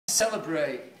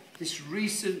Celebrate this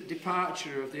recent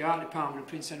departure of the art department of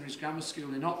Prince Henry's Grammar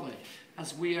School in Otley,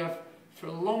 as we have for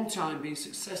a long time been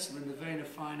successful in the vein of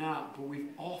fine art, but we've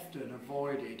often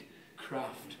avoided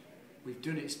craft. We've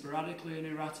done it sporadically and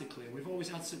erratically. We've always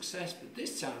had success, but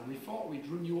this time we thought we'd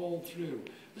run you all through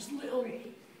as little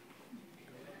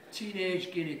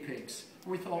teenage guinea pigs.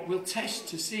 And we thought we'll test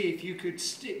to see if you could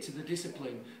stick to the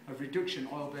discipline of reduction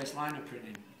oil-based liner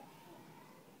printing.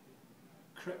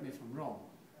 Correct me if I'm wrong,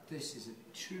 this is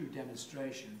a true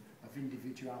demonstration of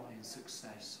individuality and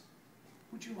success.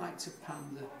 Would you like to pan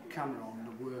the camera on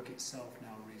the work itself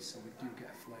now, Reece, so we do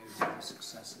get a flavour of the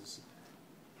successes?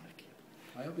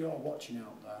 I hope you're all watching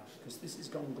out there, because this has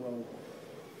gone global.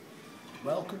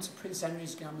 Welcome to Prince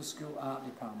Henry's Grammar School Art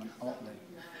Department, Otley.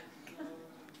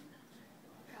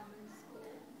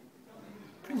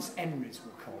 Prince Henry's,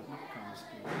 we'll call it, not Grammar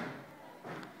School.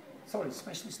 Sorry,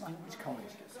 Specialist Language College.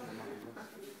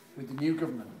 With the new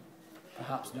government,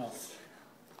 perhaps not.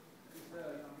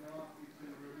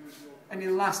 Any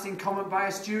lasting comment by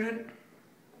a student?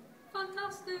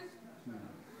 Fantastic. No.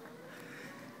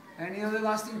 Any other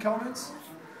lasting comments?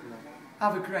 No.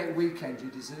 Have a great weekend, you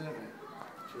deserve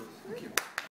it. Cheers. Thank you.